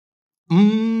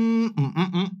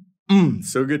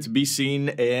So good to be seen,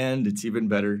 and it's even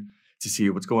better to see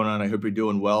what's going on. I hope you're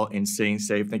doing well and staying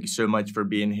safe. Thank you so much for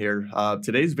being here.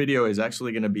 Today's video is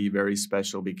actually going to be very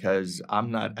special because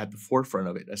I'm not at the forefront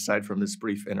of it, aside from this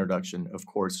brief introduction, of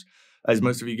course. As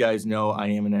most of you guys know, I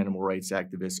am an animal rights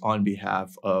activist on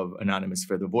behalf of Anonymous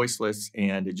for the Voiceless,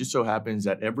 and it just so happens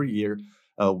that every year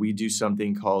we do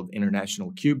something called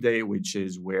International Cube Day, which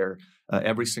is where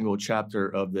every single chapter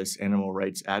of this animal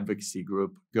rights advocacy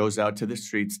group goes out to the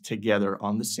streets together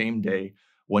on the same day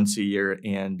once a year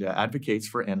and advocates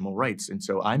for animal rights. And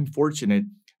so I'm fortunate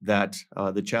that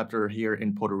the chapter here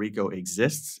in Puerto Rico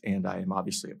exists, and I am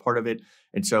obviously a part of it.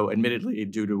 And so admittedly,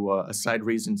 due to aside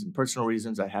reasons and personal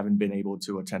reasons, I haven't been able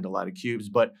to attend a lot of cubes,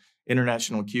 but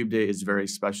International Cube Day is very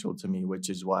special to me, which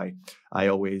is why I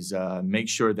always make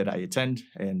sure that I attend,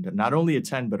 and not only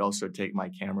attend, but also take my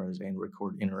cameras and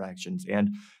record interactions.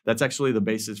 And that's actually the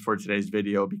basis for today's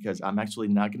video, because I'm actually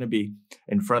not going to be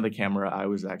in front of the camera. I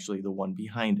was actually the one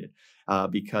behind it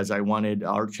because I wanted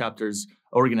our chapter's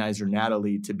organizer,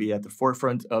 Natalie, to be at the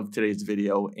forefront of today's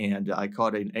video. And I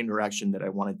caught an interaction that I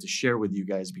wanted to share with you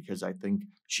guys because I think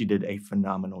she did a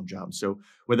phenomenal job. So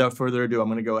without further ado, I'm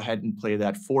going to go ahead and play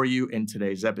that for you in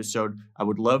today's episode. I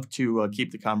would love to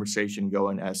keep the conversation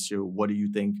going as to what do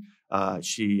you think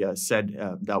she said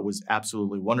that was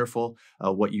absolutely wonderful,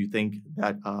 what you think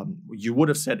that you would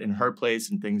have said in her place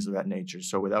and things of that nature.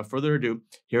 So without further ado,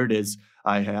 here it is.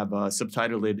 I have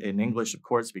subtitled it in English, of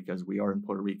course, because we are in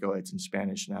Puerto Rico. It's in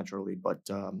Spanish naturally. But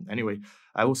anyway,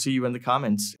 I will see you in the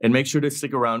comments, and make sure to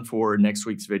stick around for next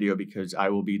week's video because I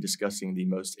will be discussing the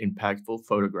most impactful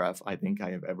photograph I think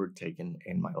I have ever taken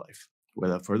in my life.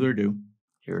 Without further ado,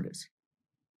 here it is.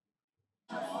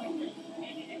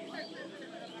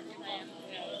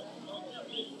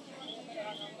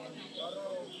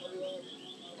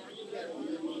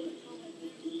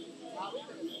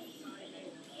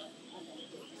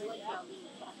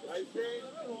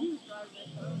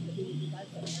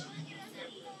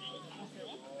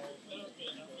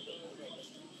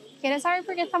 ¿Quieres saber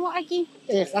por qué estamos aquí?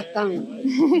 Exactamente.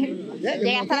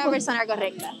 Llegaste a la persona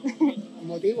correcta.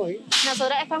 Motivo, ¿eh?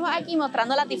 Nosotros estamos aquí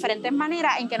mostrando las diferentes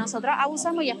maneras en que nosotros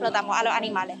abusamos y explotamos a los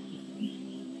animales.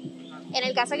 En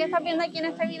el caso que estás viendo aquí en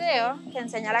este video, que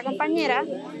enseña la compañera,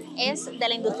 es de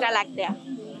la industria láctea.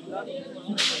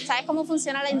 ¿Sabes cómo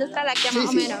funciona la industria láctea más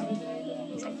o menos?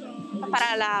 Sí. Pues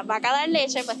para la vaca dar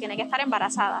leche, pues tiene que estar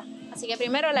embarazada. Así que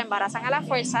primero la embarazan a la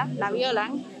fuerza, la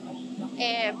violan.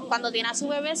 Cuando tiene a su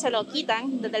bebé se lo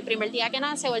quitan desde el primer día que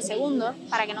nace o el segundo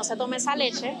para que no se tome esa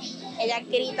leche. Ellas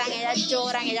gritan, ellas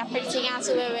lloran, ellas persiguen a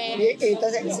su bebé. Y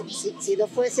entonces, si no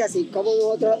fuese así, ¿cómo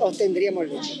nosotros obtendríamos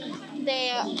leche?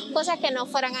 De cosas que no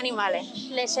fueran animales.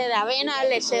 Leche de avena,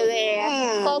 leche de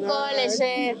coco,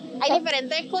 leche... Hay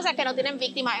diferentes cosas que no tienen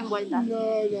víctimas envueltas. No.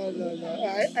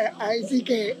 Ahí sí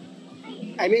que...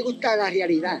 A mí me gusta la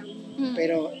realidad,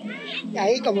 pero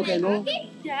ahí como que no...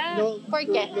 ¿Por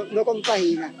qué? No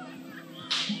compagina.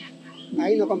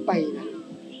 Ahí no compagina.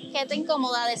 ¿Qué te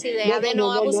incomoda de esa idea de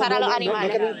no abusar a los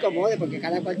animales? No que me incomode, porque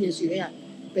cada cual tiene su idea,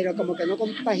 pero como que no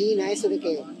compagina eso de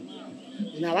que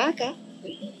una vaca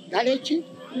da leche,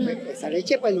 pues esa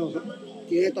leche pues no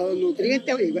tiene todos los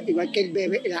nutrientes, igual que el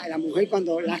bebé, la mujer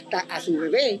cuando lacta a su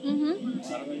bebé,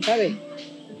 ¿sabes?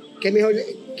 ¿Qué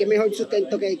mejor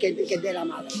sustento que el de la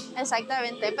madre?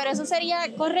 Exactamente, pero eso sería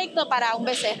correcto para un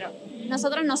becerro.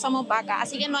 Nosotros no somos vacas,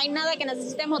 así que no hay nada que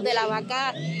necesitemos de la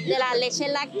vaca, de la leche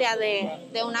láctea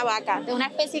de una vaca, de una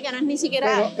especie que no es ni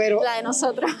siquiera la de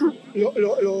nosotros.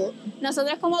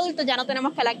 Nosotros como adultos ya no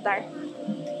tenemos que lactar.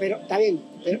 Pero está bien,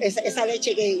 pero esa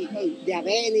leche de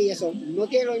avena y eso no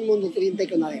tiene los mismos nutrientes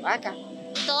que una de vaca.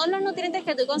 Todos los nutrientes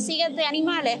que tú consigues de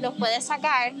animales los puedes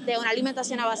sacar de una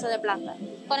alimentación a base de plantas.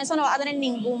 Con eso no vas a tener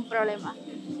ningún problema.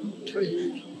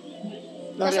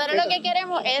 Nosotros lo que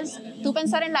queremos es tú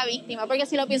pensar en la víctima, porque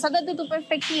si lo piensas desde tu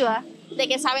perspectiva, de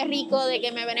que sabe rico, de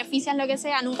que me beneficias, lo que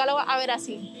sea, nunca lo vas a ver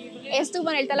así. Es tú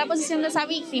ponerte en la posición de esa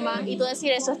víctima y tú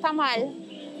decir, eso está mal.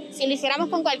 Si lo hiciéramos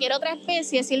con cualquier otra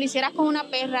especie, si lo hicieras con una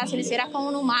perra, si lo hicieras con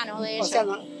un humano, de hecho. O sea,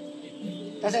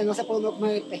 entonces no se puede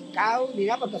comer pescado ni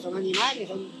nada porque son animales.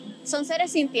 Son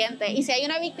seres sintientes y si hay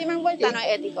una víctima envuelta no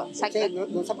es ético. Exacto. Sí,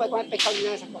 no se puede comer pescado ni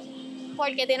nada de esas cosas.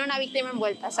 Porque tiene una víctima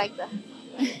envuelta, exacto.